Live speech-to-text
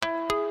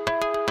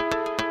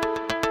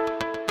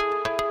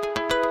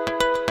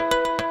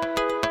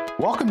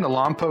Welcome to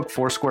Lompoc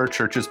Foursquare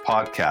Church's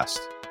podcast.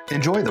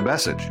 Enjoy the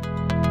message.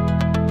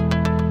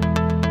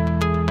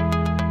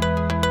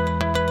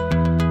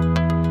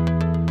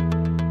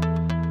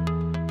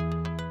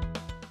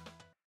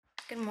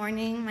 Good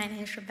morning. My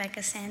name is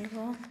Rebecca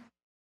Sandoval.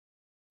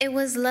 It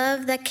was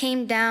love that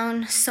came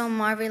down so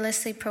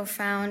marvelously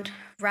profound,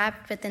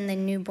 wrapped within the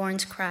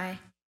newborn's cry.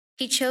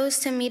 He chose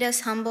to meet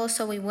us humble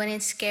so we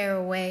wouldn't scare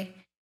away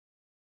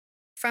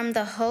from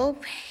the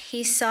hope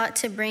he sought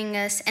to bring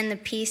us and the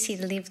peace he'd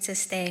leave to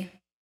stay.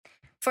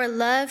 For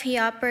love, he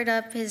offered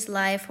up his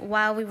life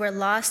while we were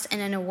lost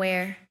and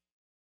unaware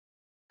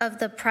of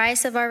the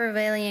price of our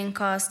rebellion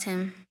cost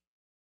him.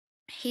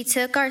 He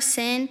took our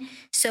sin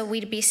so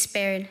we'd be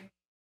spared.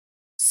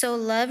 So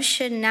love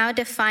should now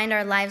define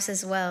our lives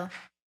as well.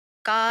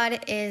 God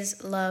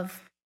is love.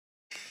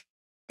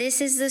 This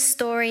is the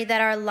story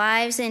that our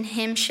lives in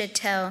him should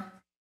tell,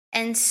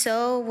 and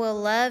so will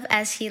love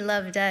as he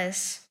loved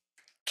us,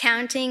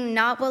 counting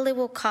not what it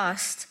will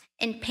cost,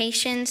 in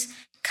patience,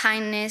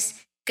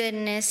 kindness,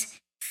 goodness,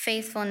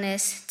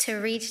 faithfulness, to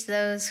reach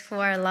those who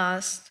are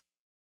lost.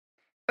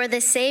 For the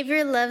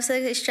Savior loves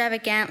us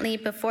extravagantly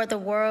before the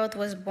world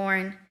was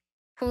born,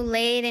 who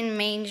laid in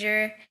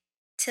manger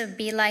to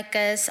be like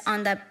us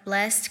on that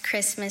blessed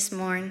Christmas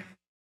morn,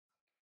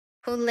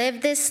 who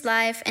lived this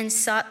life and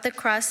sought the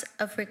cross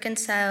of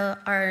reconcile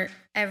our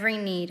every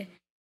need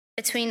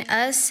between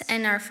us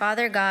and our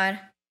Father God,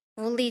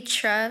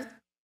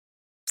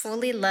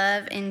 fully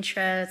love and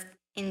truth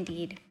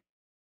indeed.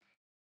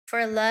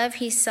 For love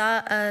he saw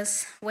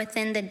us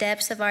within the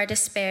depths of our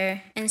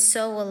despair, and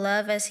so will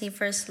love as he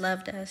first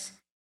loved us,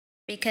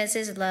 because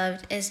his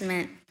love is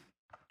meant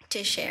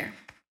to share.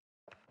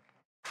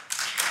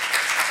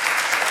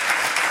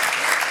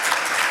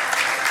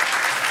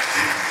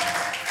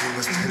 We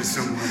must tell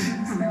someone.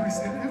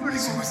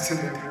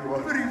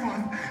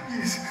 Everyone.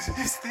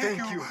 Yes,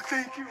 thank you.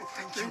 Thank you.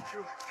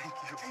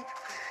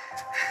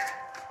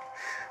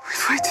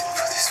 We've waited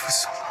for this for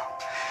so long.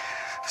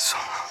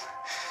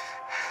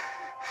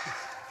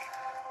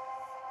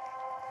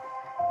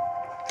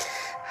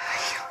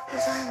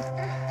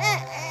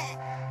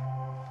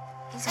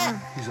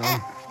 His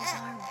arm.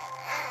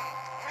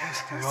 Yes,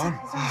 he's on.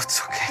 Oh,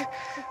 it's okay.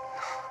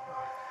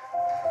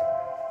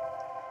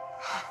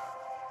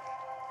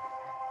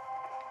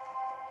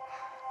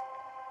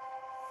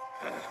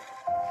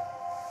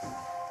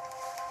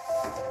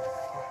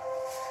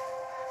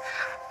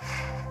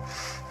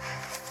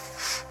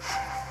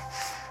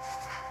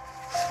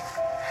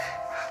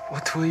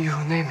 What will you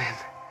name him?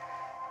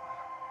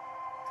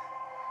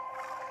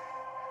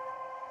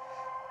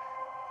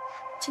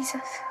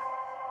 Jesus.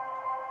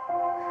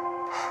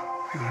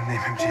 We will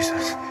name him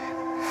Jesus. I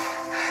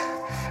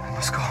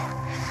must go.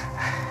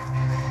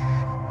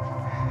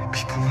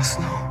 People must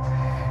know.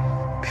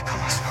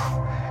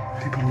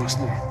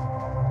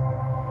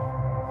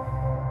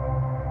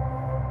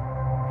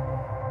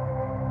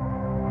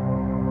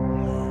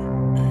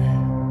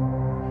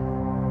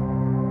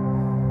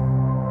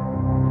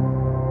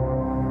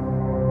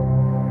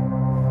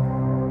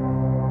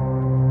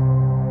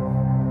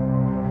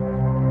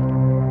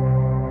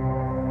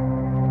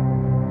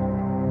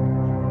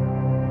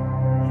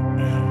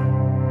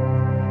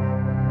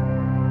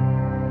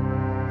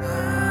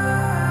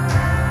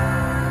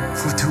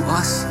 For to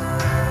us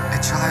a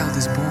child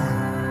is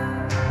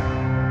born,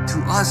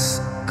 to us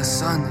a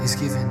son is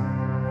given,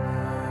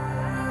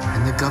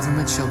 and the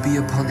government shall be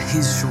upon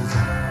his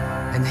shoulder,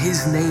 and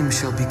his name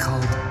shall be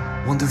called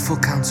Wonderful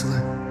Counselor,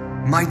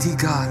 Mighty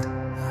God,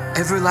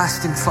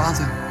 Everlasting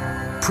Father,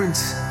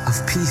 Prince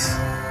of Peace.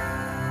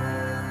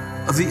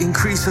 Of the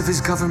increase of his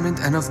government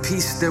and of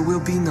peace there will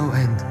be no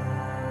end,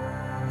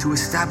 to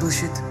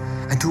establish it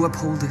and to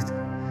uphold it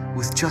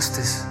with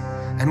justice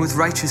and with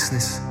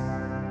righteousness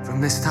from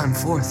this time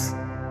forth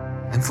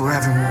and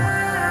forevermore.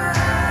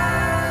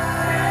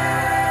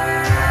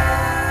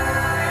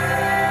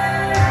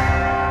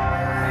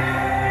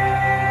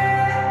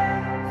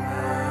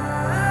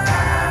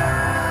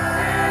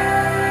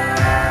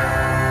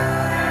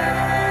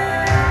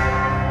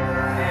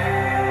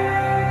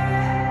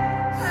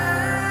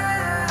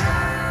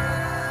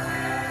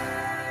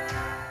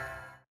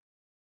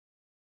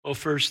 Well,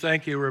 first,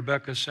 thank you,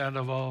 Rebecca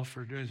Sandoval,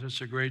 for doing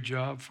such a great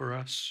job for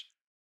us,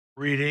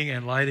 reading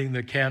and lighting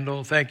the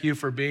candle. Thank you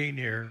for being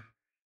here.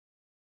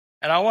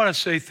 And I want to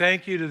say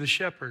thank you to the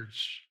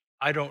shepherds.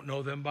 I don't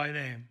know them by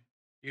name.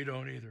 You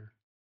don't either.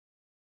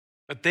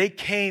 But they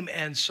came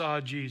and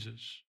saw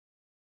Jesus.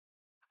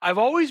 I've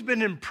always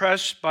been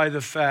impressed by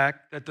the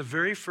fact that the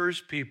very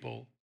first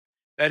people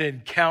that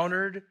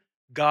encountered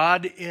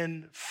God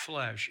in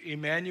flesh,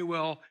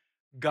 Emmanuel,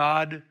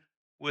 God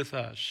with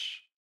us,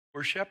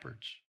 were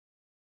shepherds.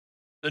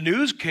 The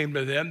news came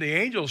to them, the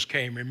angels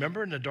came,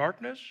 remember, in the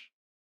darkness?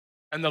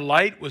 And the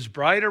light was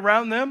bright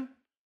around them.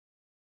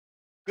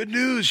 Good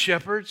news,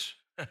 shepherds.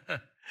 It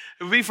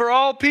will be for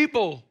all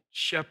people,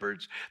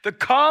 shepherds, the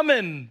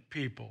common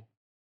people,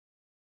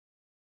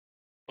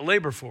 the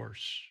labor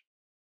force.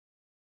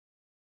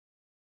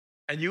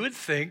 And you would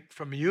think,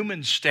 from a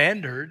human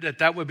standard, that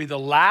that would be the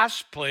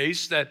last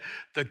place that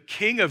the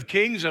King of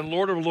Kings and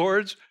Lord of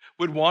Lords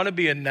would want to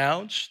be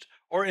announced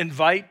or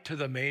invite to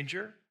the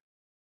manger.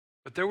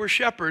 But there were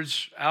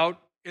shepherds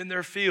out in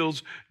their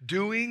fields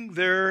doing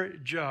their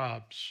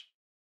jobs.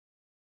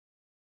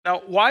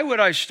 Now, why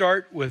would I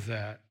start with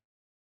that?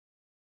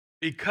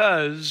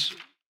 Because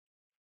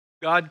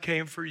God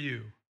came for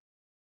you.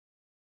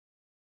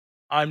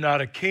 I'm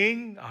not a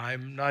king.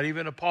 I'm not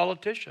even a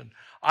politician.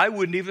 I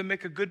wouldn't even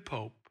make a good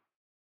pope.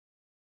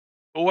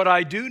 But what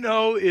I do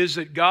know is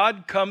that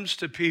God comes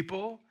to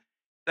people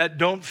that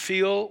don't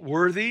feel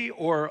worthy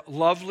or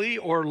lovely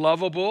or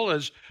lovable,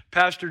 as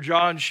Pastor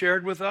John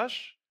shared with us.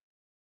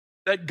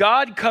 That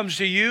God comes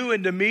to you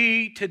and to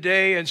me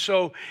today. And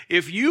so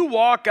if you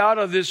walk out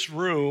of this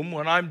room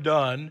when I'm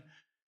done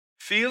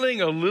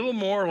feeling a little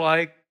more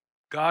like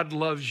God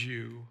loves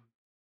you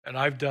and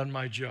I've done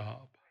my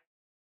job.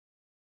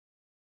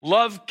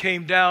 Love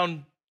came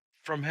down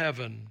from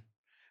heaven.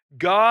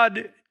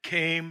 God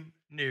came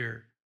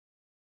near.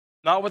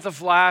 Not with a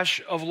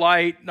flash of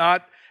light,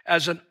 not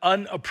as an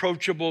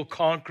unapproachable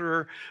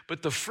conqueror,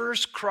 but the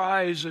first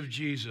cries of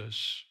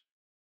Jesus,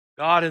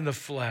 God in the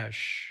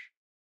flesh,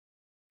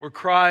 were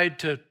cried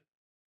to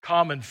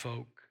common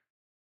folk.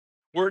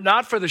 Were it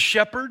not for the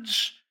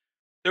shepherds,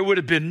 there would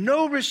have been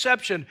no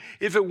reception.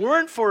 If it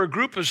weren't for a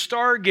group of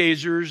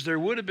stargazers, there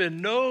would have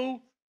been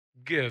no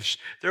gifts.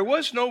 There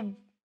was no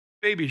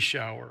baby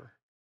shower.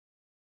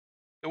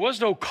 There was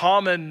no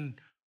common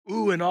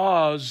ooh and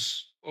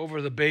ahs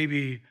over the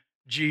baby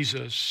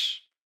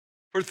Jesus.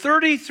 For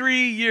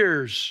 33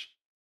 years,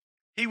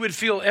 he would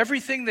feel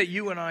everything that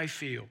you and I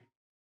feel.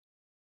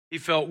 He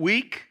felt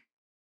weak.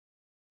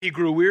 He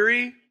grew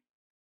weary.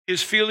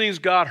 His feelings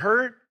got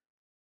hurt.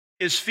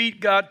 His feet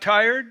got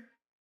tired.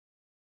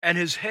 And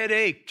his head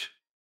ached.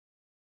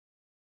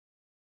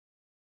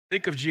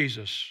 Think of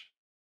Jesus.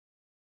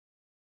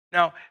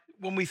 Now,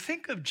 when we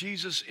think of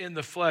Jesus in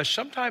the flesh,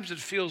 sometimes it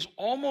feels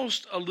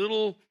almost a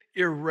little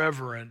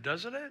irreverent,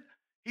 doesn't it?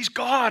 He's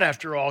God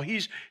after all.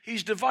 He's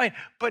divine.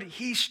 But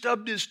he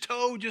stubbed his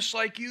toe just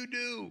like you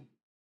do.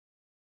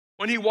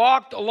 When he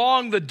walked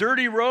along the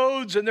dirty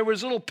roads and there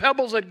was little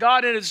pebbles that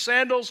got in his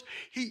sandals,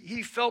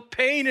 he felt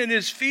pain in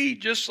his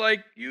feet just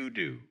like you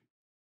do.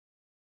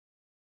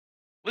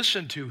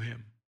 Listen to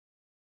him.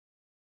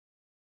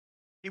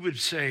 He would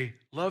say,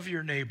 love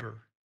your neighbor.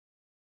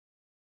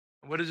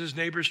 And what does his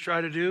neighbors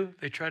try to do?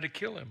 They try to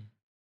kill him.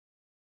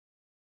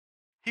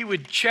 He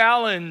would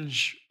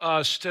challenge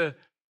us to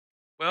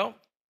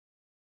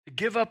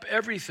give up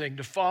everything,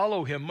 to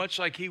follow him, much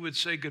like he would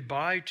say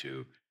goodbye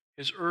to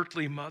his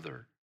earthly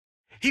mother.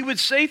 He would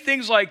say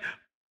things like,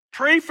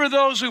 pray for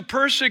those who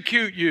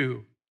persecute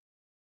you.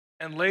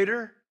 And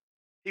later,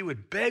 he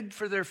would beg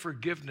for their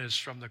forgiveness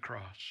from the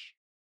cross.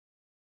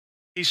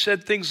 He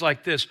said things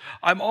like this,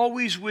 I'm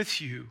always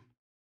with you.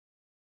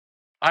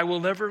 I will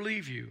never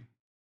leave you.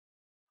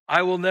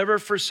 I will never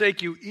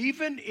forsake you.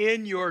 Even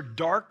in your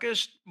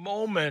darkest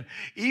moment,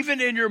 even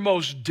in your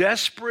most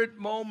desperate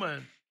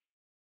moment,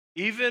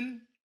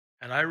 even,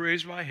 and I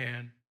raise my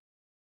hand,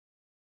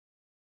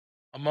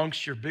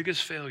 amongst your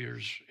biggest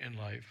failures in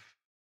life.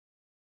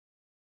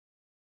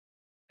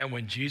 And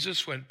when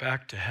Jesus went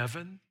back to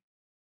heaven,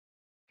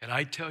 can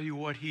I tell you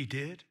what he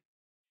did?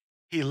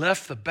 He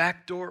left the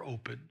back door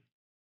open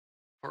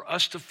for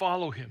us to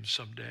follow him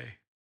someday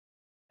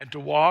and to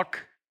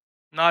walk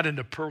not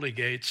into pearly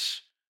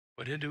gates,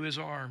 but into his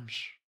arms.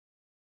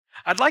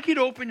 I'd like you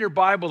to open your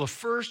Bible to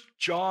 1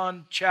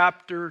 John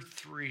chapter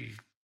 3.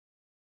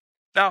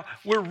 Now,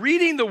 we're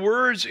reading the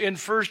words in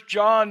 1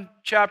 John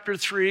chapter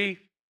 3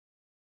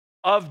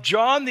 of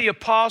John the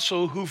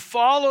Apostle who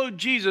followed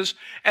Jesus.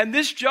 And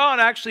this John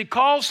actually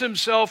calls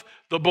himself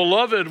the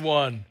beloved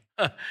one,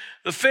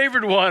 the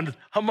favored one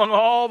among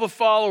all the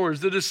followers,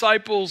 the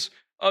disciples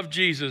of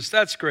Jesus.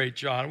 That's great,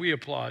 John. We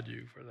applaud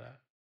you for that.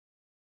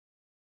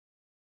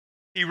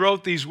 He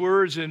wrote these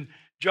words in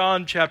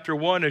John chapter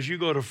 1 as you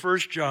go to 1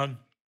 John.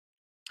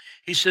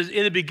 He says,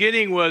 in the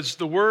beginning was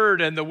the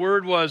Word, and the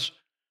Word was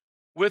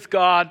with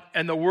God,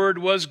 and the Word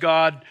was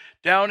God.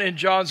 Down in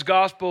John's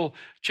Gospel,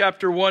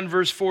 chapter 1,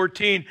 verse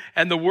 14,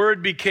 and the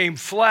Word became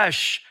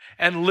flesh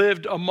and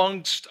lived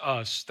amongst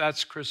us.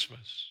 That's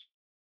Christmas.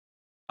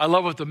 I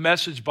love what the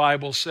Message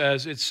Bible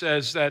says. It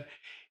says that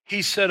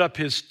he set up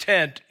his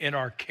tent in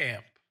our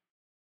camp.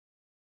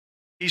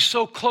 He's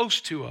so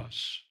close to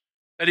us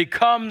that he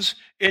comes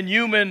in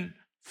human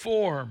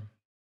form.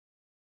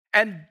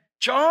 And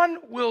John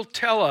will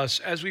tell us,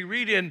 as we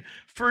read in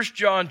 1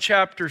 John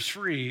chapter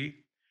 3,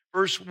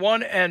 verse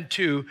 1 and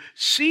 2,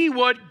 see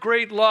what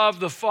great love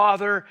the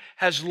Father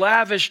has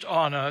lavished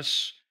on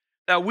us,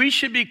 that we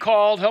should be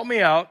called, help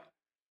me out,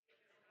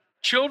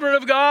 children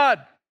of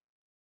God.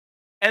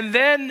 And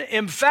then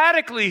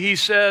emphatically he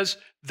says,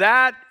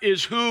 that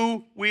is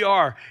who we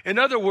are. In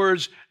other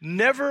words,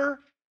 never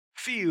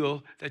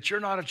feel that you're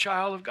not a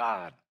child of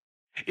God.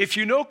 If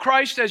you know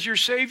Christ as your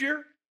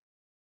Savior,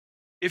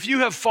 if you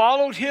have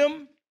followed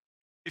him,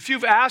 if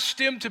you've asked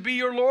him to be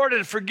your Lord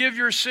and forgive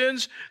your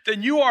sins,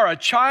 then you are a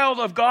child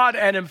of God.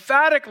 And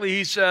emphatically,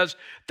 he says,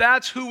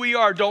 that's who we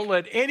are. Don't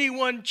let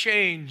anyone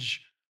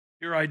change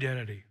your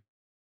identity.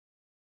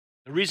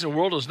 The reason the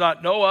world does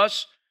not know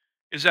us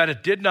is that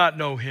it did not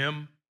know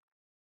him.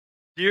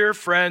 Dear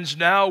friends,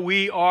 now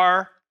we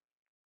are,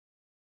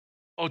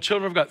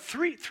 children of God.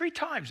 Three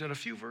times in a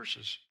few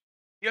verses.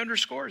 He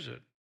underscores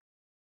it.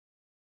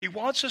 He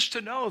wants us to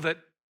know that,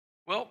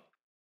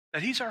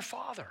 that he's our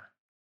Father.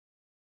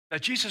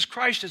 That Jesus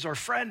Christ is our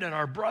friend and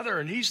our brother,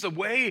 and he's the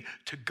way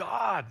to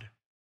God.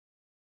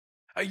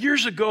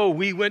 Years ago,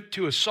 we went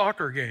to a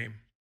soccer game,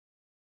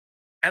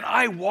 and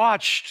I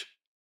watched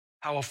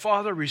how a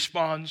father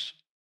responds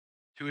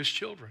to his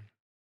children.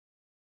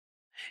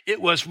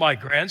 It was my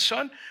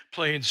grandson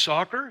playing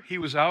soccer. He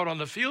was out on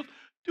the field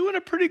doing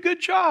a pretty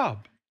good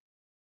job.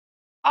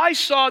 I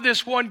saw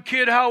this one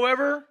kid,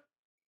 however,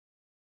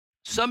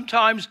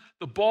 sometimes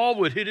the ball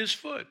would hit his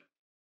foot.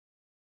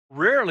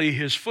 Rarely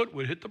his foot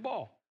would hit the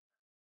ball.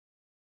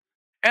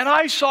 And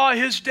I saw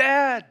his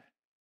dad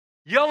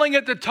yelling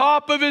at the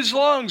top of his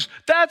lungs,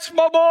 "That's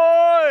my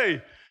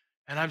boy!"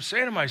 And I'm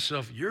saying to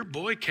myself, your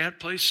boy can't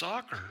play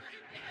soccer.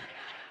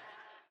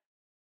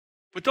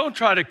 But don't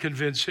try to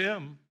convince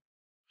him.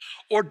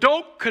 Or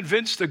don't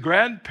convince the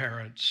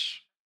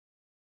grandparents.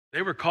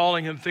 They were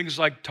calling him things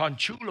like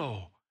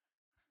Tanchulo,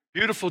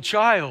 beautiful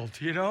child,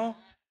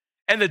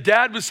 And the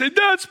dad would say,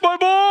 "That's my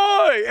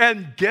boy!"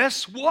 And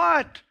guess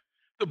what?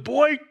 The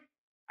boy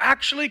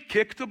actually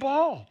kicked the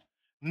ball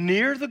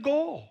near the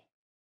goal.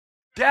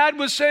 Dad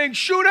was saying,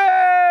 "Shoot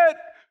it!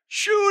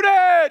 Shoot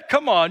it!"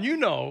 Come on,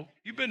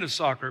 you've been to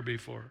soccer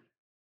before.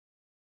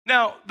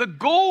 Now, the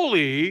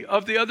goalie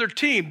of the other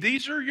team,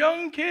 these are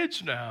young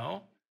kids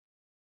now,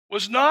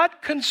 was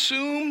not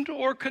consumed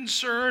or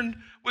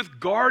concerned with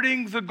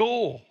guarding the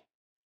goal.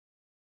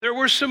 There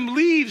were some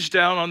leaves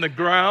down on the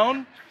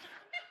ground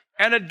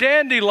and a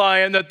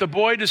dandelion that the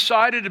boy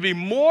decided to be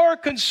more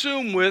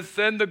consumed with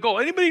than the goal.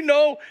 Anybody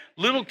know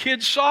little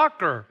kid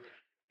soccer?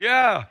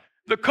 Yeah,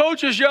 the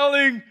coach is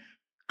yelling,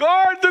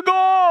 "Guard the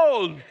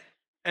goal!"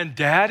 And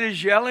dad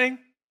is yelling,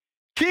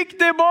 "Kick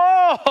the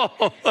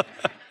ball!"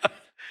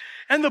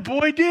 And the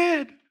boy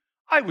did.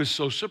 I was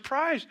so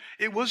surprised.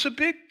 It was a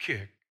big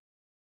kick.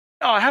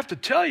 Now, I have to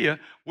tell you,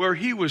 where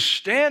he was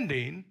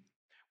standing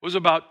was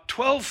about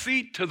 12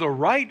 feet to the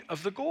right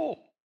of the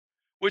goal,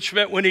 which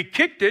meant when he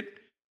kicked it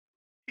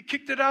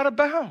out of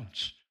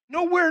bounds.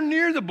 Nowhere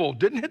near the ball.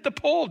 Didn't hit the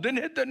pole,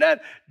 didn't hit the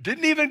net,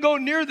 didn't even go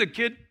near the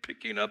kid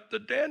picking up the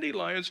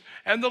dandelions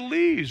and the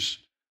leaves.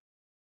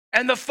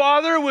 And the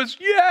father was,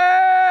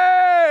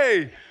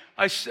 "Yay!"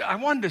 I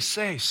wanted to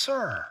say,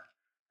 "Sir,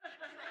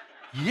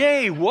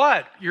 yay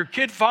what? Your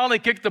kid finally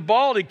kicked the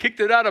ball. He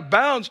kicked it out of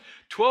bounds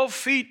 12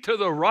 feet to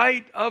the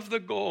right of the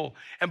goal."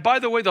 And by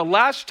the way, the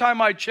last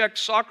time I checked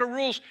soccer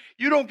rules,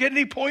 you don't get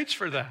any points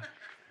for that.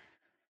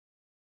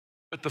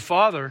 But the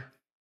father,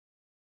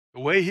 the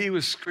way he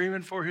was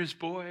screaming for his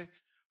boy,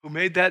 who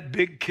made that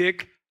big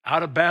kick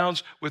out of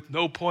bounds with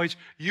no points,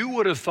 you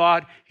would have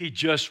thought he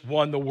just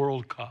won the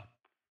World Cup.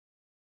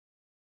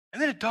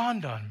 And then it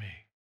dawned on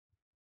me.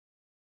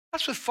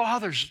 That's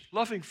what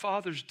loving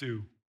fathers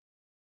do.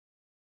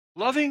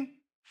 Loving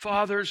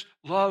fathers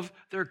love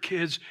their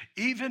kids,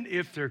 even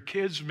if their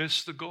kids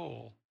miss the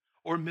goal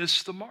or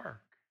miss the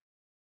mark.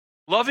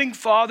 Loving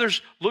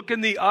fathers look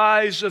in the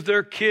eyes of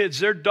their kids,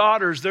 their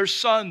daughters, their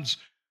sons,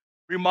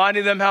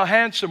 reminding them how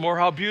handsome or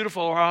how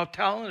beautiful or how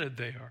talented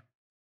they are.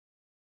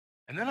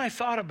 And then I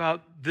thought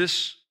about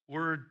this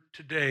word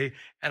today,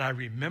 and I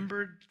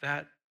remembered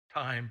that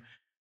time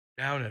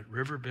down at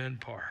Riverbend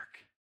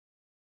Park.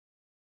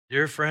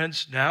 Dear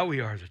friends, now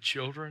we are the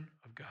children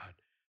of God.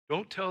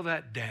 Don't tell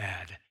that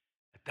dad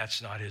that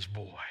that's not his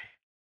boy.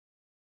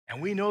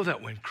 And we know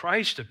that when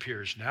Christ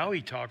appears, now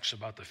he talks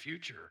about the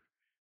future.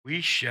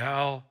 We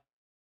shall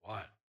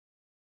what?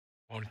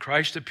 When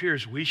Christ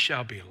appears, we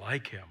shall be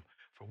like him,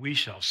 for we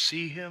shall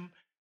see him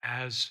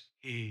as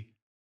he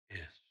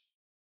is.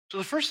 So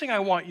the first thing I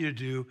want you to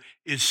do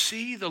is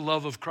see the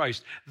love of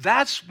Christ.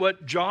 That's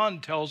what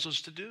John tells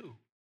us to do.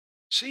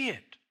 See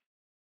it.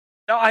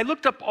 Now, I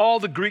looked up all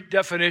the Greek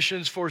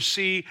definitions for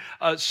see.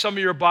 Some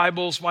of your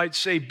Bibles might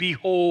say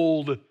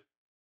behold.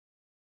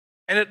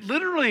 And it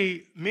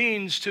literally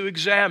means to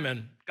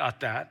examine.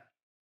 Got that?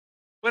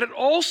 But it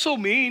also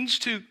means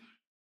to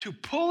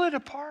pull it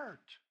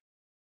apart.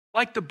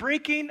 Like the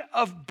breaking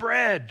of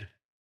bread.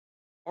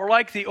 Or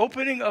like the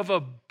opening of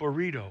a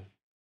burrito.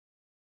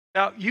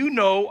 Now,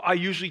 I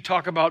usually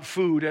talk about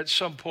food at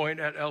some point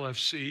at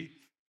LFC.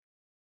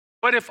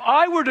 But if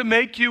I were to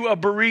make you a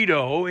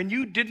burrito and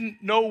you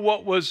didn't know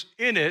what was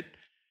in it,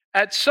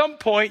 at some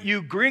point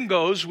you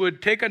gringos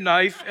would take a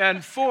knife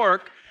and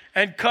fork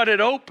and cut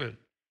it open.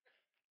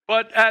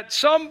 But at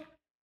some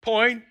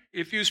point,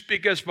 if you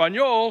speak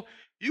Espanol,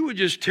 you would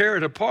just tear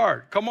it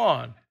apart. Come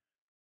on.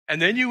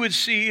 And then you would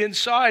see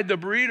inside the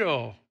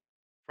burrito,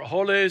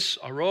 frijoles,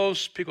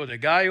 arroz, pico de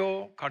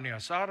gallo, carne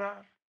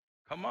asada.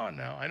 Come on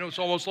now. I know it's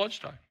almost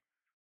lunchtime.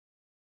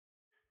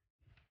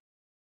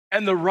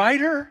 And the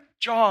writer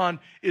John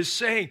is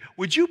saying,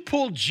 would you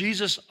pull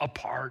Jesus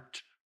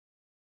apart?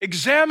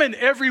 Examine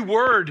every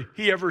word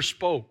he ever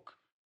spoke.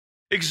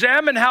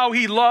 Examine how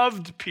he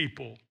loved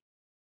people.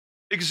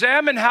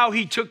 Examine how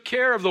he took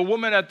care of the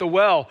woman at the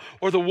well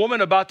or the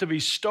woman about to be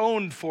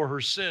stoned for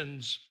her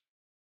sins.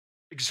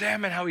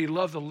 Examine how he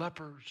loved the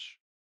lepers.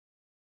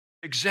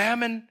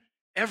 Examine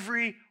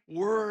every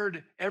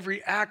word,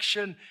 every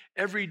action,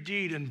 every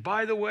deed. And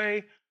by the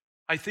way,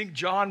 I think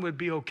John would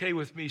be okay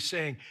with me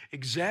saying,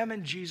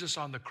 examine Jesus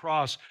on the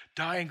cross,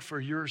 dying for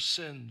your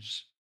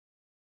sins.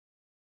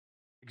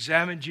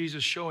 Examine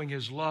Jesus showing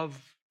his love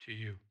to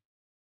you,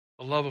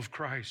 the love of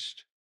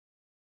Christ.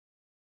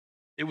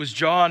 It was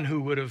John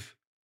who would have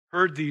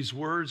heard these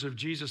words of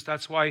Jesus.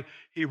 That's why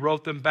he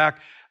wrote them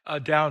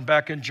down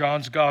back in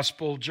John's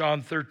gospel,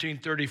 John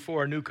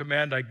 13:34, a new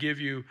command I give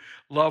you,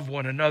 love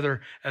one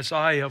another as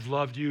I have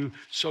loved you,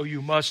 so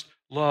you must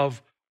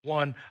love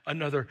one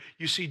another.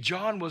 You see,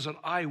 John was an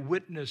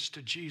eyewitness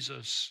to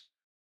Jesus.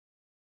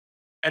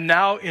 And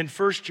now in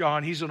 1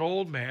 John, he's an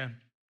old man.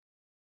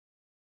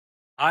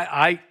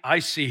 I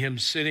see him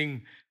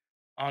sitting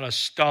on a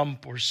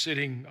stump or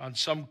sitting on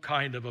some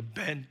kind of a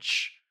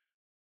bench.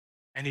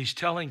 And he's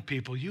telling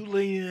people, you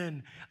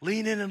lean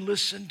in and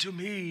listen to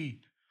me.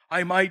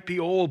 I might be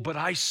old, but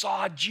I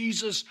saw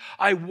Jesus.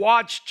 I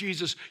watched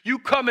Jesus. You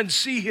come and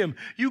see him.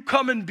 You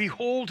come and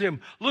behold him.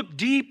 Look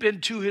deep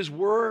into his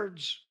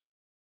words.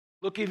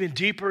 Look even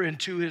deeper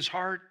into his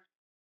heart.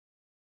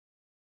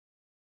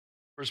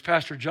 Or as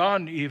Pastor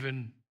John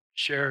even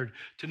shared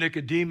to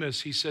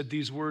Nicodemus, he said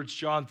these words,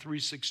 John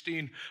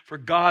 3:16, for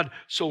God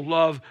so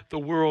loved the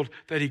world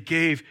that he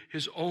gave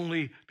his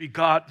only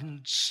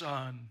begotten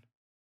Son,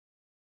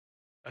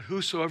 that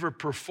whosoever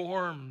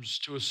performs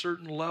to a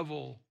certain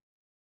level,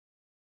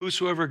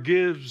 whosoever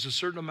gives a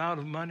certain amount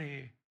of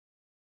money,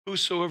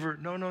 whosoever,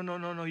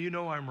 no, you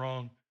know I'm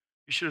wrong.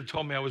 You should have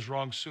told me I was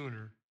wrong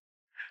sooner.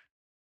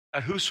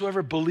 That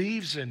whosoever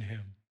believes in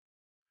him,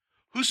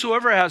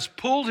 whosoever has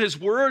pulled his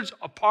words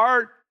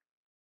apart,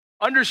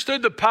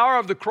 understood the power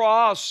of the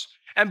cross,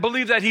 and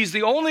believed that he's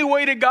the only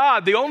way to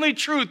God, the only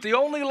truth, the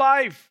only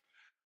life.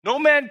 No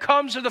man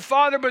comes to the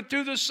Father but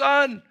through the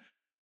Son,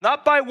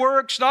 not by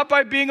works, not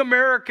by being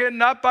American,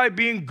 not by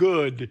being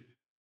good,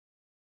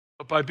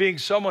 but by being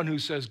someone who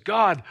says,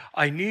 God,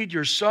 I need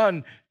your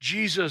Son,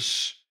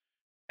 Jesus.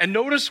 And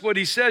notice what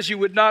he says, you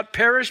would not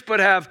perish but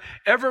have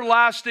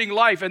everlasting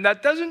life. And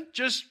that doesn't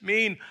just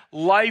mean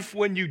life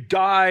when you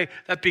die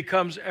that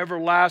becomes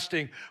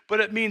everlasting, but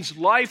it means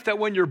life that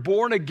when you're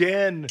born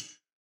again,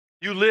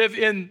 you live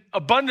in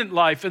abundant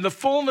life, in the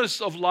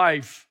fullness of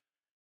life.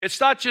 It's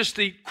not just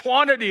the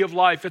quantity of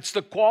life, it's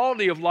the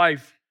quality of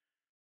life.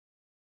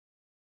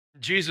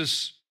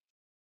 Jesus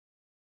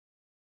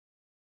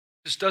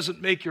just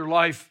doesn't make your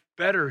life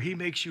better. He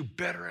makes you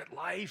better at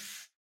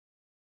life.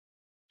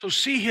 So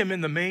see him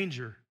in the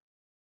manger,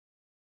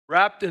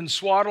 wrapped in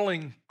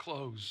swaddling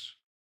clothes.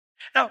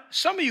 Now,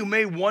 some of you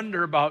may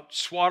wonder about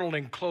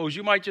swaddling clothes.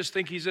 You might just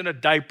think he's in a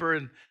diaper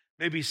and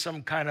maybe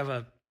some kind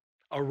of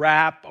a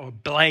wrap or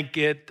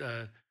blanket,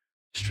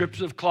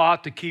 strips of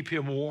cloth to keep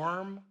him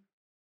warm.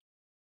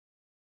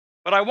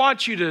 But I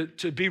want you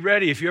to be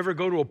ready. If you ever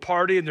go to a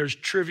party and there's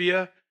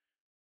trivia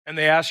and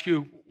they ask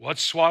you,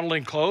 what's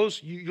swaddling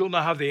clothes? You'll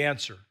know how they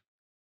answer.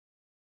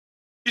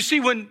 You see,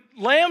 when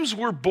lambs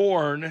were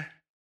born,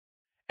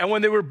 and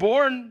when they were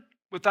born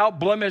without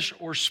blemish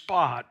or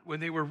spot, when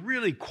they were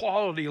really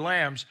quality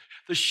lambs,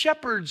 the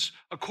shepherds,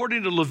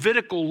 according to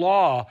Levitical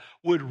law,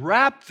 would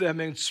wrap them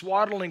in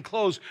swaddling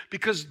clothes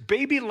because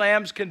baby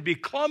lambs can be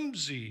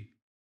clumsy.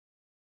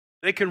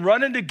 They can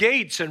run into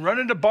gates and run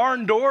into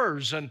barn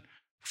doors and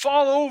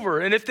fall over.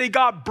 And if they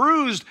got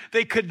bruised,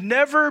 they could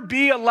never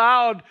be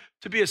allowed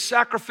to be a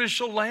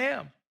sacrificial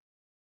lamb.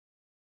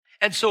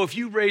 And so if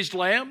you raised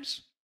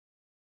lambs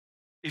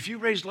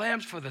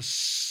for the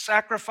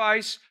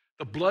sacrifice,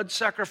 the blood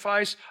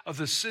sacrifice of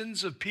the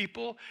sins of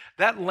people,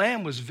 that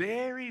lamb was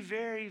very,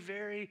 very,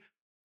 very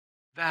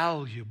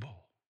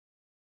valuable.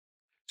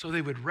 So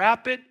they would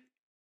wrap it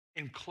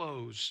in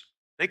clothes.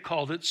 They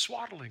called it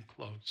swaddling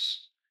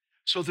clothes.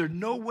 So there's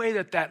no way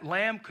that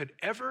lamb could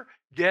ever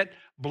get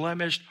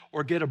blemished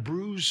or get a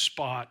bruised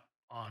spot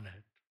on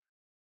it.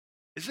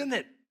 Isn't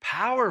it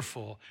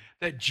powerful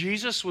that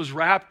Jesus was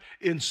wrapped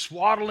in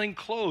swaddling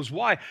clothes?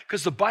 Why?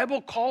 Because the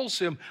Bible calls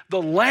him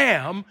the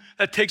Lamb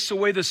that takes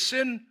away the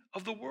sin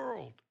of the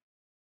world.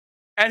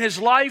 And his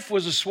life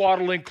was a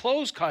swaddling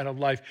clothes kind of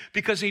life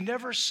because he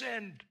never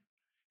sinned.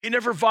 He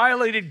never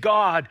violated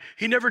God.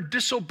 He never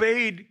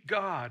disobeyed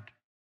God.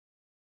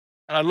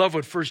 And I love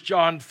what 1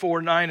 John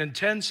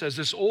 4:9-10 says.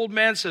 This old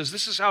man says,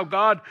 this is how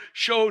God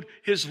showed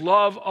his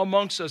love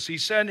amongst us. He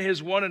sent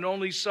his one and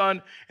only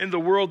Son in the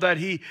world that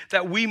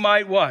we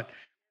might what?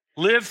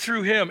 Live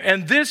through him.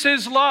 And this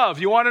is love.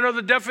 You want to know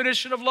the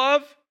definition of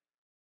love?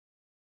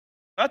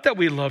 Not that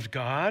we loved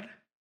God,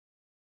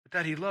 but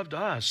that he loved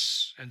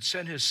us and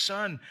sent his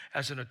Son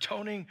as an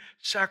atoning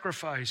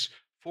sacrifice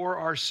for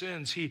our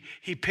sins.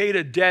 He paid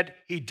a debt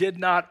he did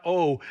not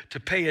owe, to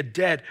pay a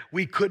debt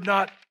we could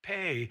not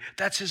pay.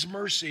 That's his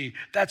mercy.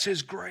 That's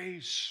his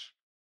grace.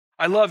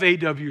 I love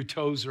A.W.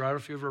 Tozer. I don't know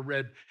if you ever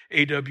read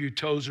A.W.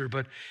 Tozer,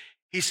 but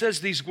he says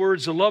these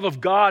words: the love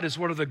of God is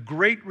one of the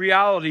great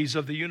realities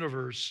of the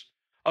universe,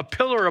 a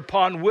pillar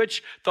upon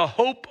which the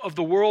hope of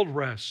the world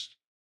rests.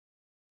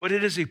 But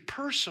it is a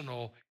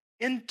personal,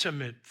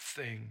 intimate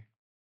thing.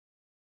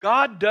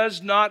 God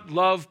does not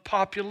love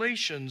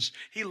populations.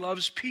 He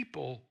loves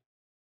people.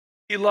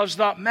 He loves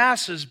not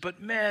masses, but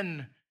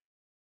men.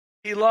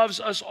 He loves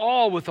us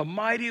all with a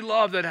mighty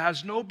love that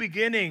has no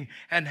beginning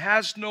and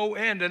has no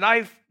end. And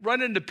I've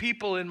run into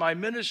people in my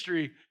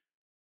ministry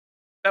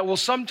that will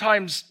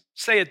sometimes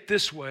say it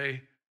this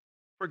way: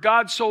 for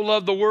God so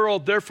loved the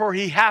world, therefore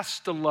he has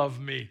to love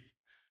me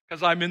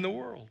because I'm in the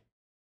world.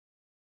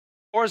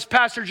 Or as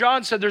Pastor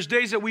John said, there's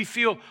days that we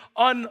feel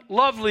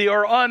unlovely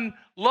or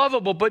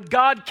unlovable, but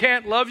God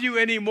can't love you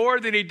any more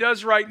than he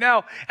does right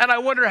now. And I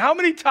wonder how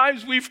many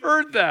times we've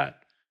heard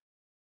that.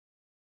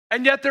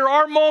 And yet there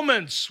are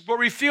moments where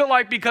we feel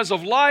like because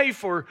of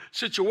life or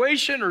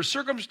situation or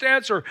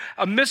circumstance or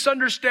a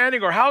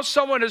misunderstanding or how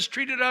someone has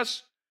treated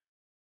us,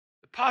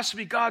 that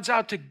possibly God's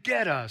out to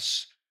get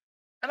us.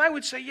 And I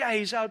would say, yeah,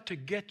 he's out to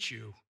get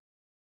you.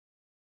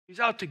 He's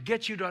out to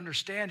get you to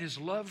understand his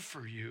love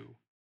for you,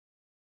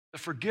 the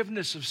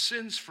forgiveness of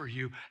sins for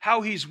you,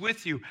 how he's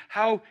with you,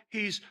 how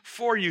he's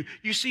for you.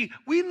 You see,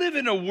 we live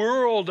in a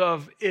world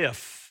of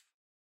if.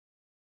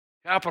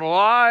 Capital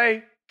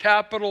I,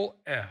 capital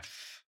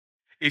F.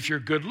 If you're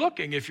good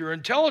looking, if you're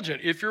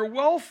intelligent, if you're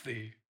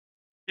wealthy,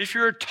 if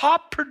you're a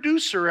top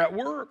producer at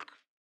work,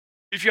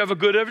 if you have a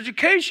good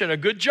education, a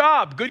good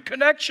job, good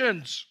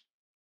connections,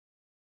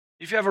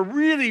 if you have a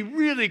really,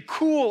 really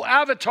cool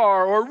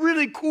avatar or a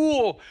really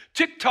cool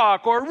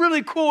TikTok or a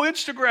really cool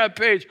Instagram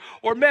page,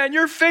 or man,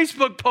 your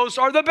Facebook posts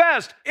are the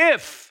best.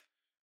 If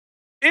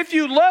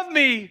you love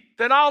me,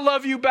 then I'll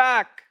love you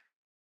back.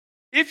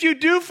 If you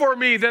do for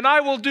me, then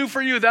I will do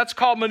for you. That's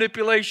called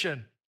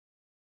manipulation.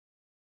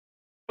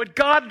 But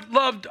God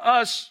loved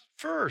us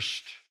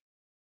first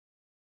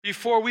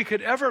before we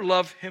could ever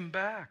love him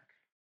back.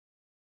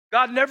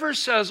 God never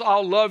says,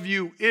 I'll love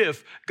you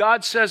if.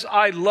 God says,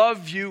 I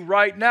love you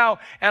right now,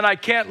 and I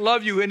can't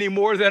love you any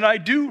more than I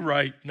do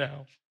right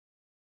now.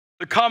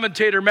 The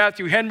commentator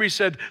Matthew Henry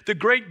said, the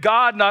great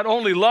God not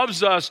only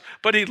loves us,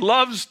 but he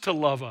loves to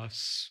love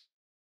us.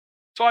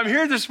 So I'm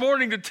here this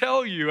morning to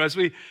tell you, as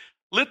we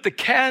lit the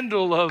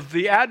candle of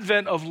the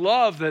advent of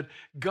love, that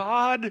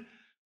God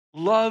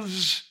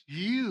loves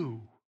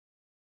you.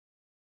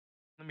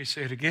 Let me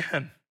say it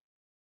again,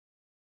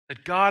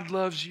 that God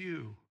loves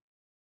you.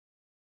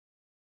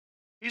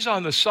 He's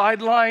on the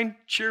sideline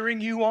cheering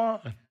you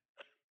on.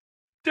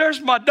 There's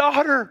my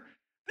daughter.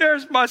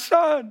 There's my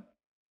son.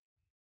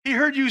 He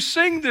heard you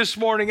sing this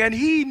morning and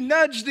he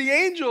nudged the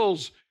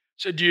angels.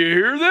 Said, do you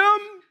hear them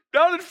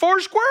down at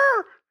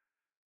Foursquare?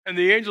 And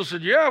the angels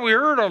said, yeah, we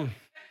heard them.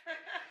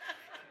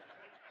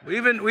 We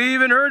even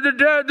heard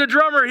the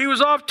drummer. He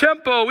was off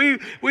tempo. We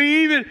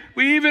even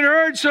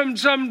heard some.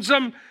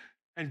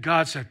 And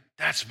God said,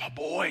 that's my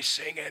boy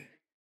singing.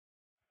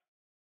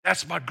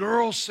 That's my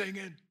girl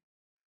singing.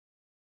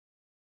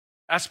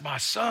 That's my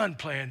son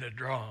playing the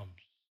drums.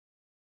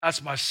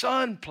 That's my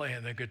son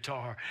playing the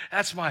guitar.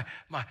 That's my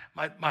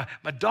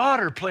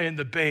daughter playing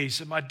the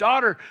bass, and my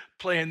daughter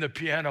playing the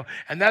piano.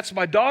 And that's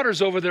my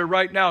daughter's over there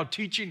right now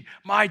teaching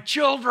my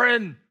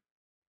children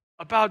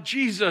about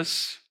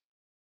Jesus.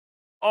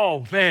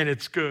 Oh, man,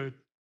 it's good.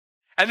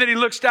 And then he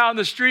looks down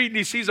the street and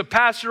he sees a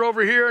pastor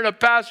over here and a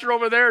pastor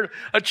over there,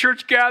 a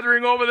church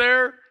gathering over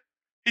there.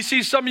 He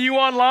sees some of you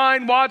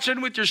online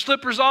watching with your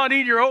slippers on,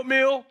 eating your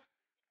oatmeal.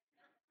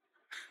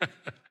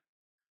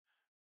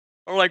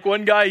 Or like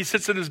one guy, he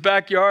sits in his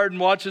backyard and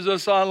watches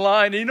us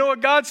online. And you know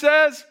what God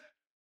says?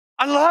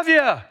 I love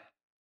you.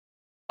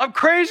 I'm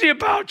crazy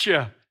about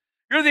you.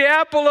 You're the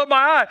apple of my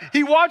eye.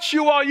 He watched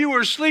you while you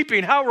were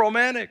sleeping. How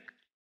romantic.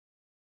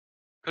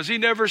 Because he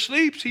never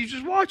sleeps. He's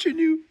just watching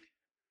you.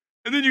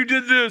 And then you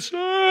did this.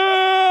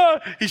 Ah!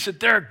 He said,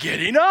 they're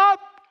getting up.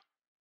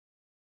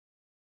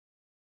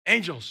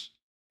 Angels,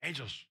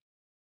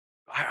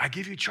 I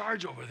give you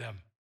charge over them.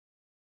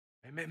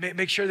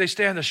 Make sure they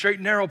stay on the straight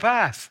and narrow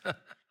path.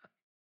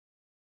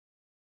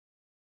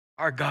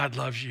 Our God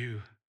loves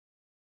you,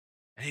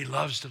 and he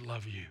loves to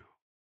love you.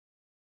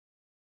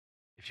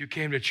 If you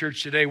came to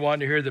church today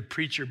wanting to hear the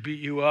preacher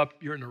beat you up,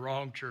 you're in the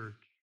wrong church.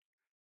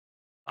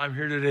 I'm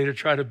here today to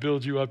try to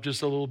build you up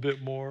just a little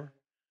bit more,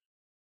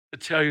 to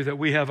tell you that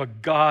we have a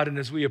God, and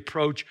as we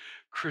approach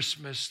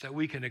Christmas, that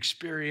we can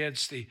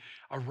experience the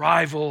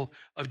arrival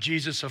of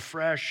Jesus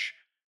afresh.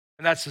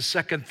 And that's the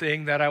second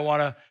thing that I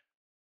want to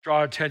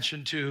draw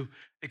attention to.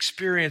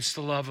 Experience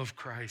the love of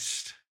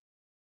Christ.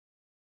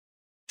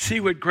 See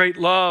what great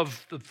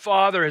love the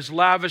Father has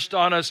lavished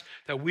on us,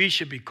 that we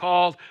should be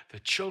called the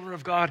children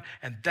of God,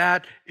 and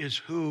that is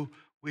who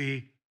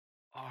we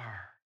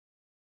are.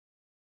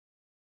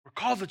 We're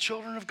called the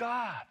children of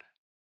God.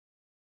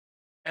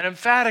 And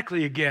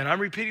emphatically again, I'm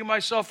repeating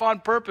myself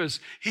on purpose.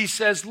 He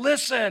says,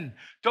 listen,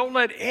 don't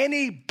let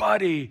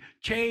anybody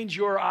change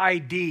your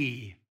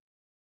ID.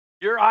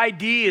 Your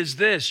ID is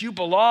this: you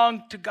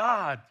belong to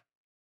God.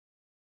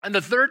 And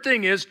the third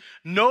thing is,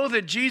 know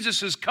that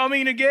Jesus is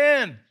coming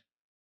again.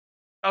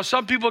 Now,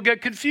 some people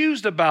get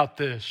confused about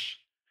this,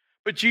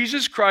 but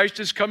Jesus Christ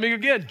is coming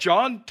again.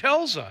 John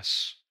tells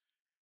us,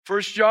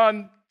 1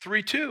 John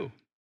 3:2,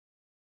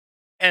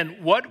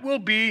 and what will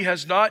be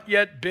has not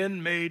yet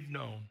been made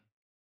known.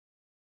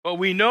 But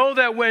we know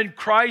that when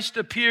Christ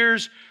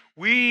appears,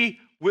 we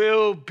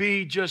will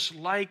be just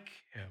like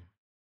him,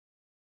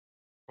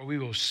 or we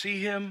will see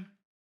him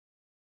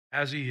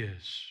as he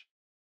is.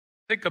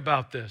 Think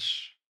about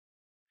this.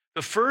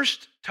 The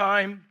first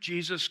time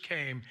Jesus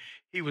came,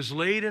 he was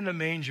laid in a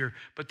manger,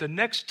 but the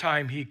next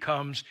time he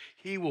comes,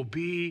 he will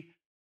be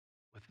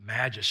with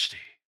majesty.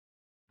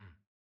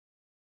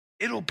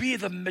 It'll be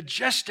the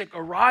majestic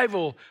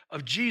arrival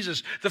of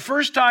Jesus. The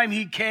first time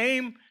he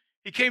came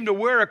to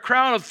wear a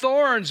crown of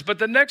thorns, but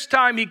the next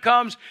time he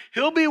comes,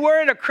 he'll be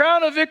wearing a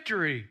crown of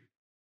victory.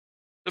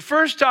 The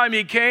first time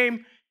he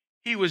came,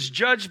 he was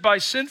judged by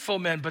sinful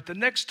men, but the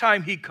next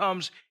time he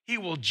comes, he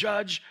will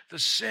judge the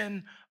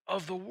sin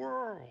of the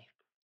world.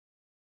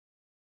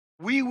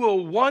 We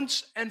will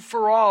once and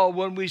for all,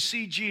 when we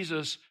see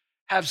Jesus,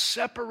 have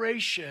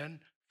separation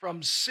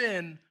from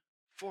sin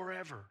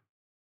forever.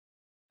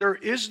 There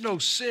is no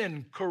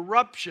sin,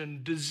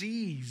 corruption,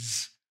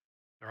 disease.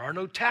 There are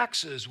no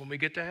taxes when we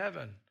get to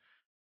heaven.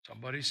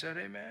 Somebody said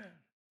amen.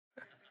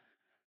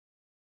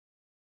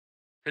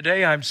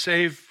 Today I'm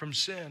saved from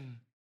sin.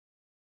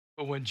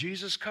 But when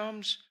Jesus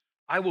comes,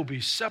 I will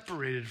be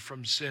separated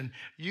from sin.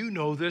 You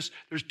know this.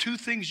 There's two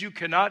things you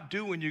cannot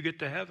do when you get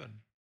to heaven.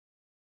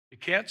 You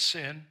can't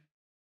sin,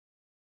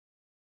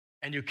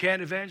 and you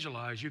can't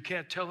evangelize. You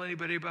can't tell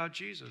anybody about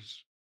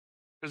Jesus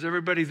because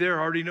everybody there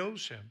already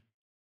knows him.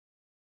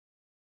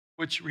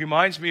 Which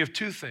reminds me of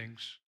two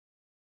things.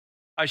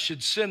 I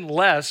should sin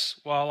less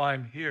while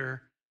I'm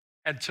here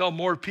and tell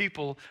more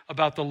people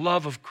about the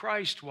love of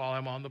Christ while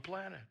I'm on the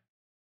planet.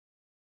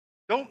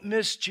 Don't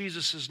miss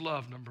Jesus'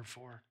 love, number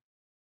 4.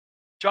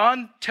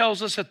 John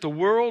tells us that the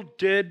world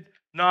did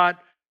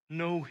not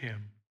know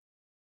him.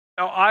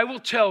 Now, I will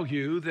tell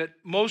you that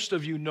most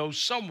of you know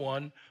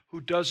someone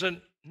who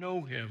doesn't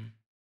know him.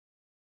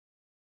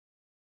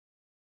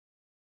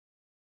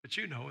 But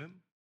you know him.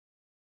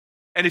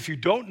 And if you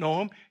don't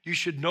know him, you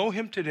should know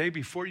him today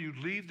before you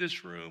leave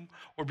this room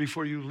or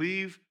before you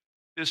leave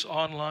this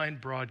online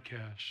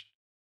broadcast.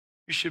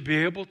 You should be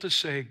able to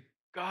say,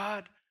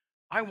 God,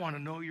 I want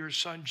to know your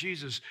son,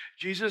 Jesus.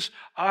 Jesus,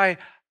 I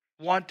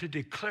want to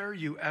declare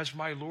you as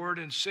my Lord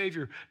and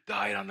Savior,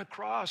 died on the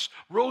cross,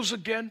 rose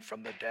again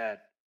from the dead.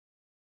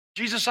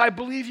 Jesus, I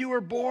believe you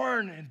were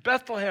born in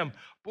Bethlehem,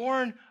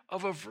 born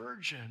of a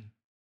virgin.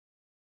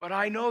 But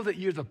I know that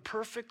you're the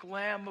perfect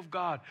Lamb of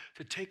God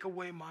to take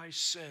away my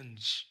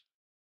sins.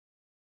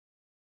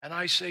 And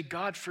I say,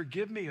 God,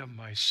 forgive me of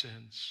my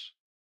sins.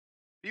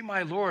 Be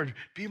my Lord,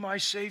 be my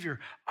Savior.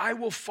 I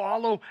will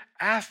follow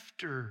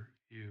after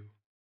you.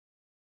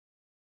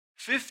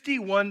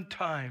 51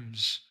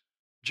 times,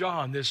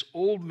 John, this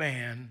old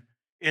man,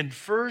 in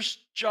 1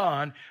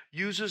 John,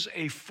 uses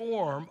a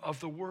form of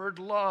the word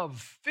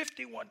love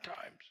 51 times.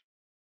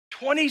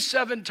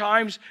 27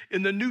 times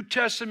in the New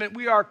Testament,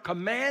 we are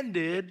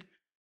commanded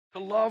to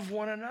love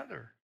one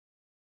another.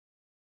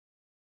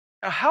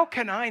 Now, how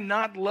can I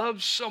not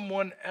love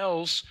someone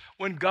else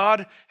when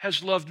God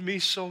has loved me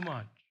so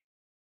much?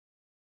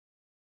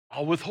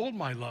 I'll withhold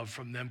my love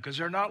from them because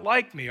they're not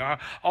like me.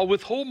 I'll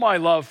withhold my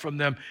love from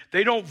them.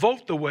 They don't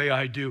vote the way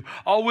I do.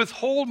 I'll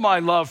withhold my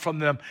love from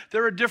them.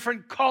 They're a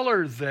different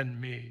color than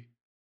me.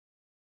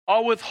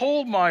 I'll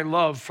withhold my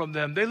love from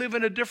them. They live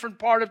in a different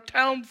part of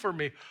town from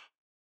me,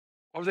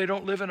 or they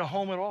don't live in a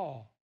home at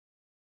all.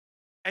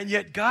 And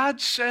yet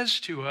God says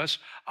to us,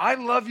 I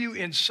love you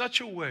in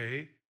such a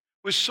way,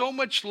 with so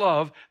much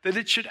love, that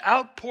it should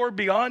outpour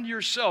beyond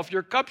yourself.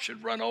 Your cup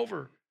should run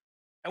over.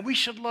 And we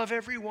should love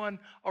everyone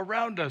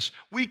around us.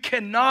 We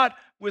cannot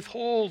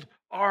withhold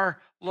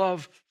our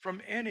love from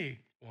anyone.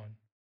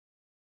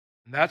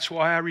 And that's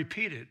why I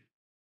repeat it.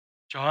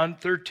 John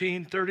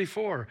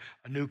 13:34,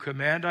 a new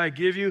command I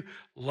give you,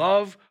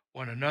 love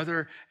one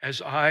another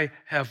as I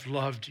have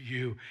loved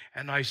you.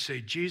 And I say,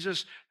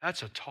 Jesus,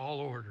 that's a tall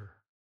order.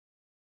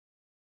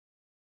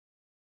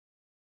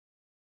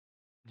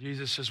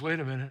 Jesus says,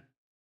 wait a minute.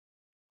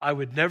 I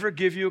would never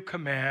give you a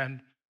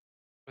command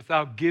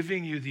without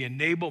giving you the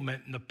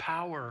enablement and the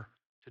power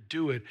to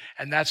do it.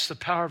 And that's the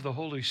power of the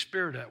Holy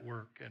Spirit at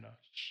work in us.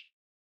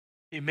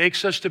 He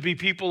makes us to be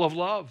people of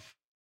love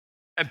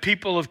and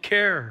people of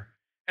care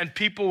and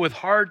people with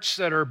hearts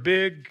that are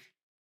big.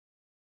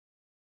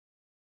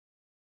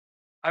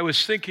 I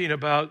was thinking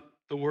about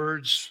the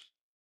words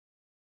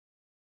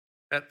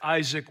that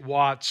Isaac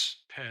Watts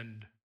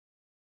penned.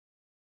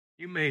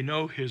 You may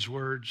know his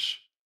words.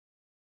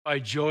 By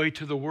joy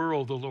to the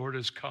world, the Lord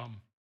has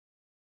come.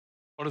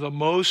 One of the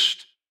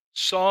most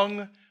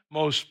sung,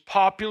 most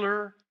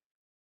popular,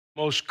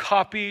 most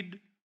copied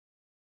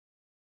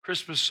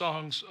Christmas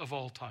songs of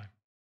all time.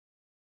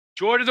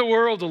 Joy to the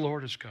world, the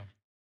Lord has come.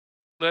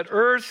 Let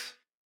earth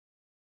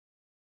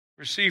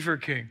receive her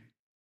King.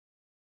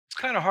 It's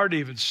kind of hard to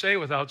even say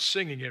without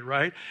singing it,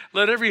 right?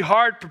 Let every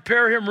heart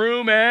prepare him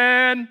room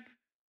and...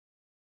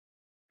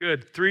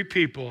 Good, 3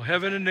 people,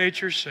 heaven and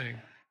nature sing.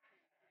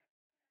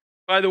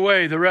 By the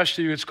way, the rest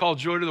of you, it's called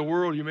Joy to the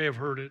World. You may have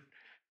heard it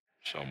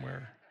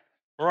somewhere.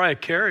 Mariah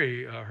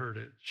Carey heard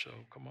it, so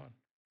come on.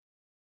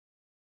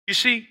 You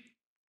see,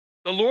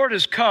 the Lord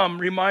has come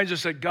reminds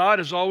us that God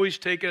has always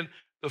taken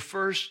the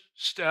first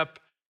step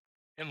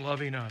in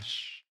loving us.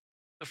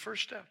 The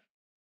first step.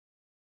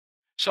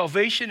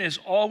 Salvation is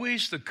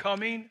always the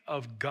coming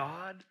of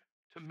God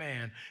to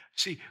man.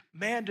 See,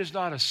 man does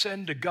not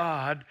ascend to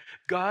God.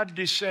 God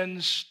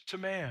descends to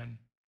man.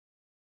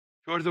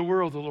 Joy to the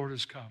world, the Lord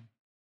has come.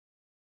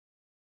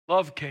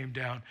 Love came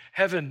down.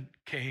 Heaven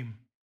came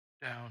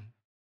down.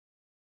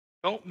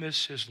 Don't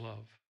miss his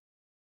love.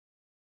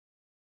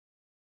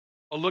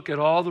 A look at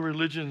all the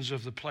religions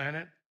of the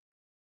planet.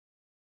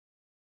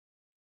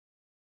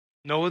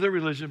 No other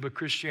religion but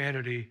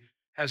Christianity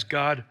has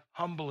God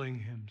humbling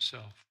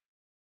himself.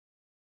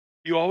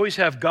 You always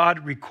have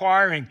God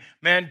requiring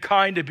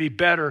mankind to be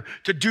better,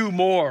 to do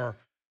more,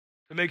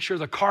 to make sure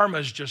the karma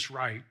is just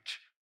right,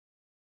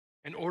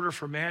 in order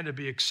for man to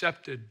be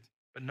accepted,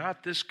 but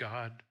not this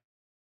God.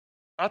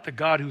 Not the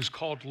God who's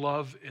called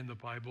love in the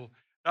Bible,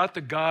 not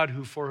the God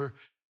who for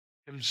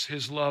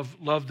his love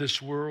loved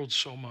this world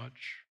so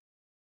much.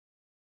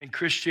 In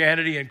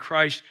Christianity and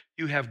Christ,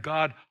 you have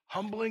God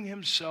humbling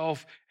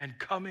himself and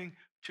coming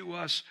to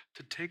us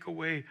to take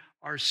away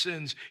our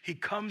sins. He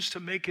comes to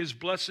make his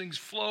blessings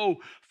flow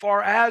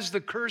far as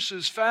the curse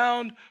is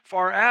found,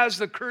 far as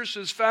the curse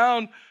is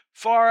found,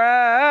 far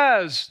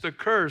as the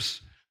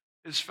curse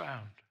is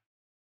found.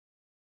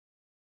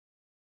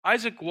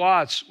 Isaac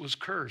Watts was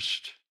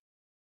cursed,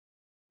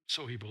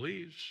 so he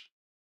believes.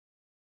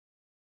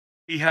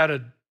 He had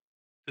a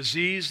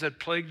disease that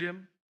plagued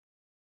him,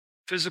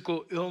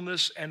 physical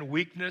illness and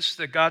weakness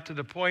that got to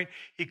the point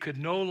he could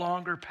no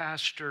longer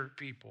pastor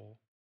people.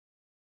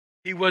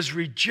 He was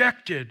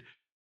rejected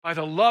by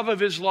the love of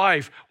his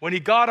life when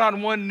he got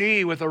on one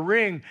knee with a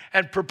ring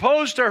and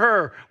proposed to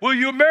her, "Will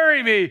you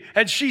marry me?"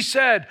 And she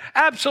said,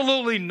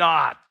 "Absolutely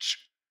not."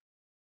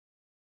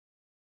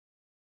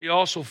 He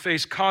also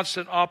faced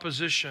constant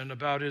opposition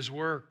about his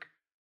work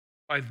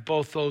by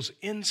both those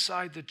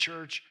inside the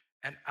church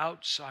and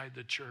outside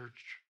the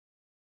church.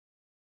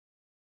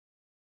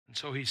 And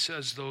so he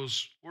says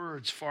those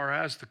words, far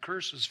as the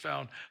curse is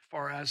found,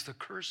 far as the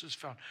curse is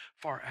found,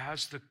 far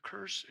as the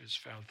curse is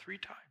found, 3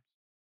 times.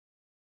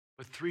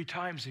 But 3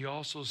 times he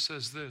also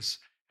says this,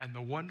 and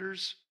the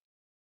wonders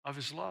of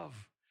his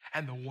love,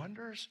 and the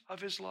wonders of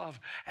his love,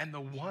 and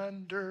the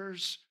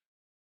wonders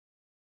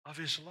of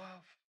his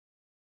love.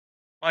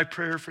 My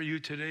prayer for you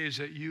today is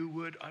that you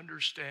would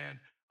understand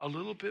a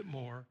little bit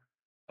more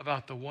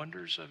about the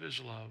wonders of his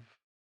love,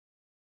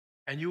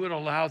 and you would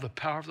allow the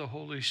power of the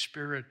Holy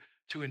Spirit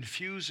to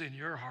infuse in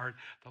your heart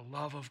the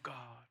love of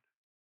God.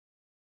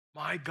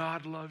 My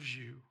God loves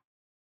you.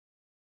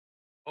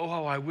 Oh,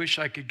 how I wish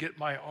I could get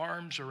my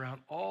arms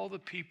around all the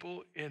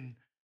people in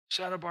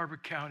Santa Barbara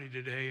County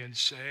today and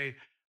say,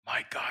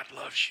 my God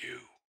loves you.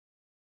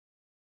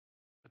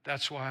 But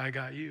that's why I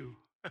got you.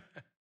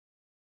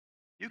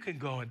 You can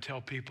go and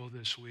tell people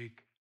this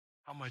week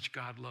how much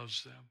God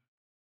loves them,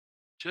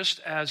 just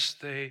as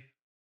they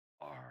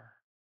are.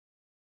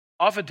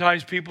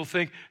 Oftentimes people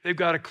think they've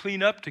got to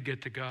clean up to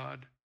get to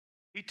God.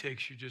 He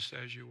takes you just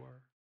as you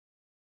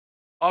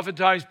are.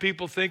 Oftentimes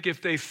people think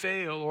if they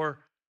fail or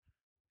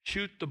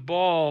shoot the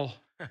ball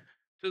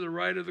to the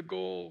right of the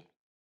goal,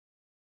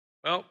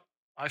 well,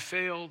 I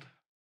failed.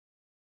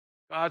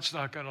 God's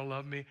not going to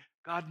love me.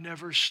 God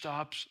never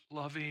stops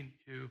loving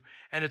you.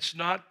 And it's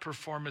not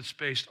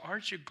performance-based.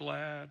 Aren't you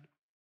glad?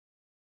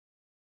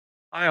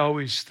 I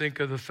always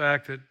think of the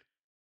fact that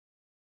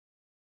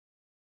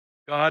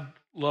God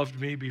loved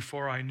me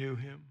before I knew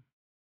him.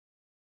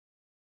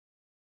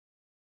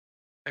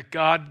 That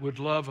God would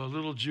love a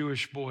little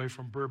Jewish boy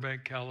from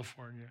Burbank,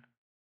 California,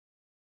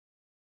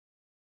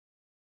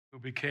 who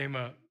became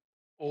an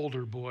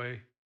older boy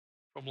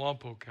from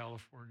Lompoc,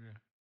 California.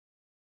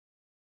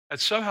 That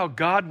somehow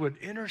God would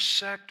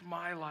intersect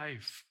my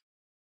life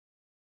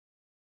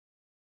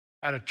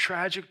at a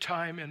tragic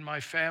time in my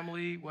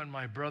family when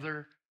my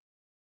brother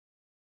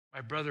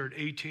at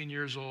 18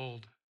 years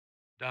old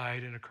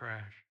died in a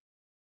crash.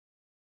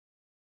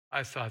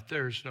 I thought,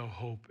 there's no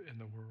hope in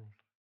the world.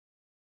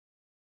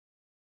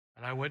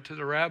 And I went to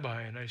the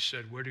rabbi and I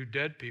said, where do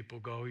dead people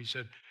go? He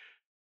said,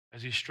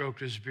 as he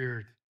stroked his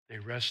beard, they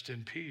rest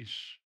in peace.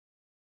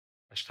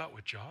 That's not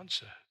what John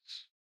says.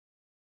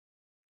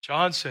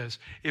 John says,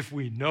 if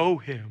we know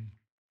him,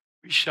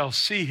 we shall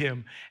see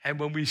him. And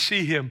when we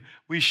see him,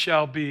 we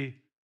shall be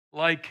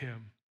like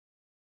him.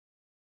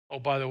 Oh,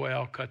 by the way,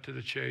 I'll cut to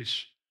the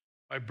chase.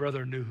 My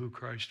brother knew who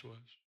Christ was.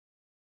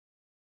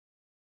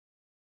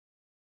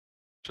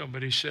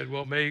 Somebody said,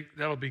 well,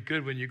 that'll be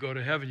good when you go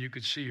to heaven. You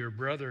could see your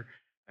brother.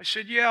 I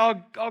said, yeah,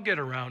 I'll get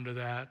around to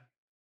that.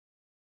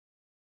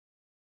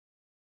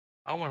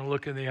 I want to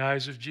look in the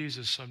eyes of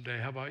Jesus someday.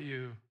 How about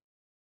you?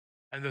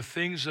 And the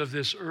things of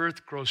this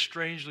earth grow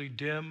strangely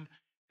dim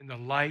in the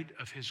light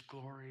of his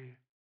glory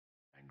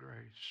and grace.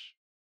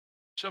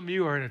 Some of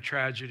you are in a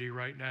tragedy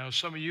right now.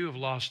 Some of you have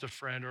lost a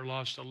friend or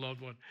lost a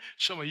loved one.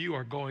 Some of you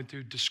are going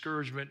through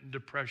discouragement and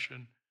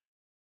depression.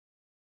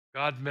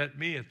 God met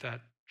me at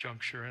that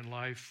juncture in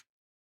life.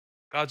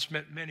 God's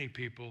met many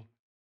people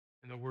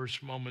in the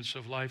worst moments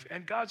of life.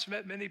 And God's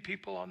met many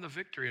people on the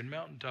victory and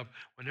mountaintop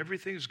when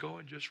everything's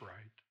going just right.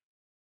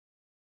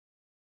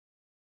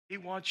 He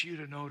wants you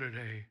to know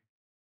today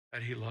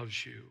that he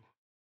loves you.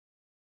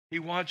 He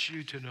wants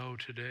you to know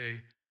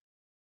today,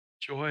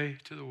 joy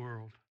to the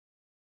world.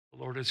 The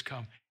Lord has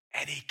come,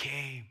 and he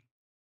came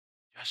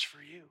just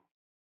for you.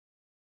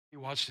 He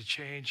wants to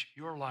change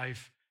your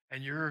life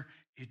and your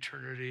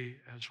eternity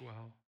as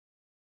well.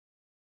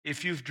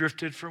 If you've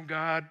drifted from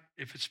God,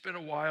 if it's been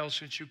a while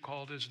since you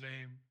called his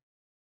name,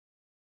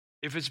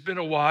 if it's been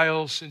a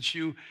while since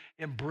you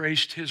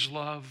embraced his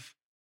love,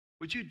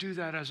 would you do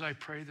that as I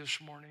pray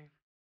this morning?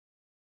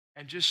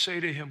 And just say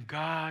to him,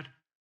 God,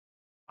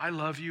 I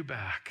love you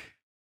back.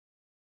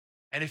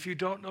 And if you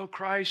don't know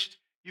Christ,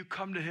 you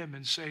come to him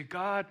and say,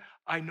 God,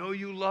 I know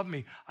you love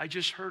me. I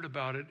just heard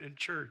about it in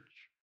church.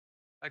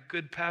 A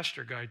good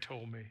pastor guy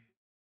told me.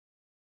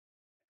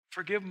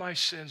 Forgive my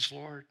sins,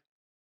 Lord.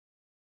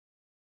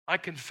 I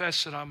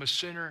confess that I'm a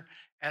sinner,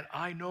 and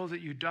I know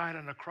that you died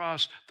on a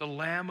cross, the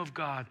Lamb of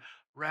God,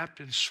 wrapped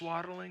in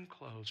swaddling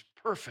clothes,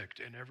 perfect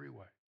in every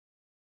way.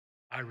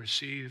 I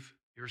receive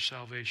your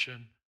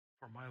salvation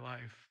for my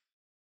life.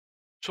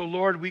 So,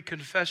 Lord, we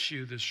confess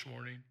you this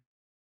morning.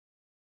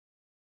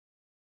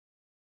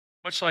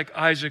 Much like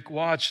Isaac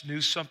Watts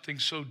knew something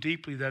so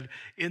deeply that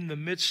in the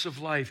midst of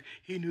life,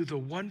 he knew the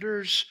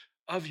wonders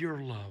of your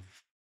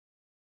love.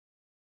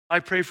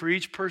 I pray for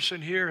each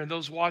person here and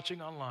those watching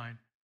online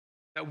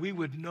that we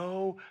would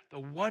know the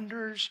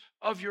wonders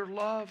of your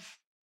love.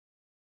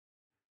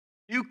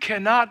 You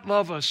cannot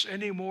love us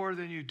any more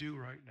than you do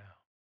right now.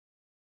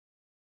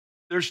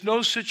 There's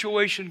no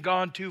situation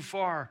gone too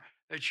far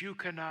that you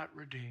cannot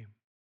redeem.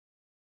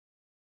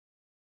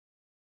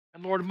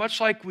 And Lord,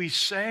 much like we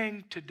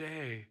sang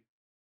today,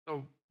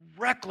 the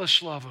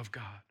reckless love of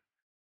God.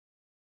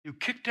 You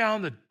kick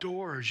down the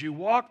doors. You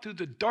walk through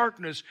the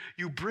darkness.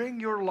 You bring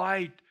your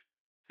light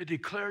to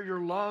declare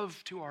your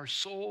love to our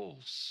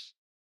souls.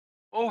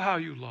 Oh, how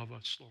you love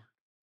us, Lord.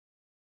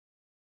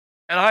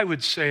 And I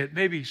would say it.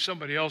 Maybe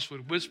somebody else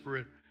would whisper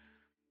it.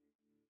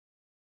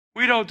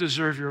 We don't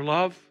deserve your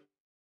love.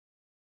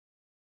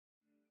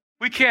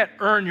 We can't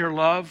earn your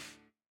love,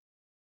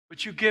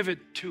 but you give it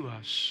to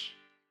us.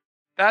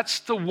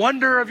 That's the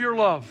wonder of your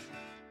love.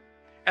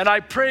 And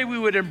I pray we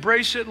would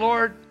embrace it,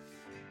 Lord.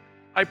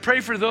 I pray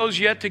for those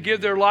yet to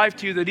give their life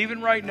to you that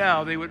even right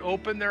now they would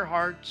open their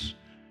hearts.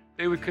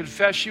 They would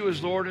confess you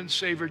as Lord and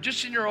Savior,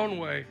 just in your own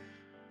way.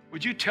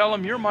 Would you tell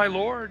them, you're my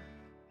Lord.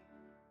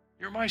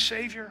 You're my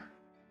Savior.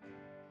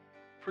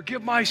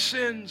 Forgive my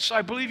sins.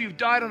 I believe you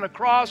died on a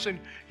cross and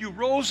you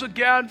rose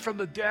again from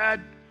the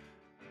dead.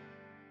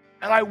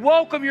 And I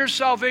welcome your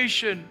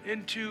salvation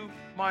into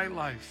my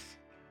life.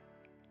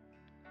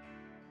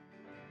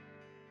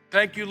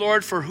 Thank you,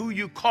 Lord, for who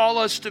you call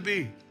us to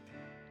be.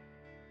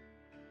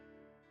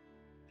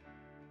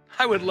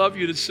 I would love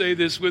you to say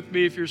this with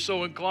me if you're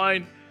so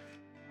inclined.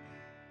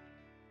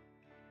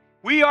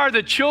 We are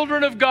the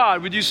children of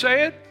God. Would you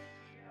say it?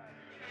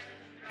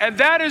 And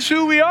that is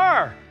who we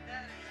are.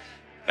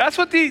 That's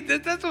what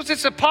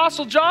this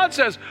Apostle John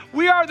says.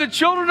 We are the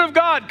children of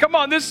God. Come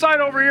on, this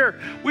side over here.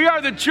 We are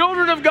the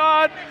children of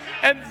God,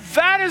 and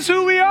that is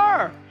who we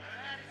are.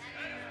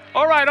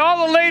 All right,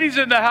 all the ladies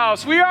in the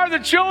house, we are the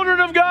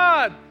children of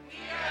God.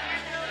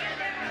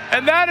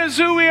 And that is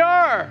who we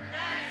are.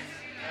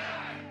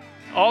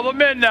 All the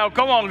men now,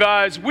 come on,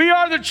 guys. We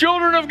are the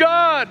children of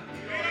God.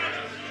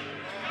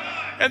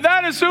 And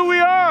that is who we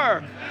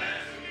are.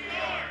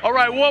 All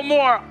right, one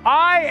more.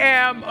 I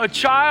am a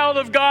child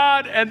of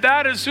God, and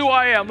that is who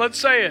I am. Let's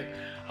say it.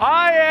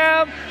 I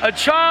am a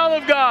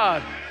child of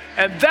God,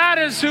 and that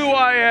is who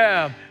I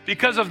am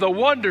because of the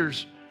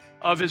wonders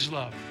of his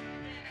love.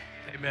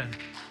 Amen.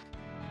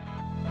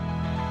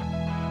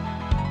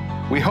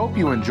 We hope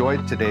you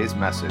enjoyed today's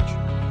message.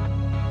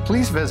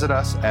 Please visit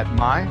us at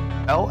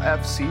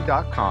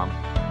mylfc.com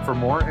for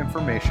more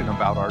information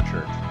about our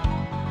church.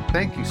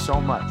 Thank you so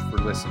much for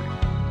listening.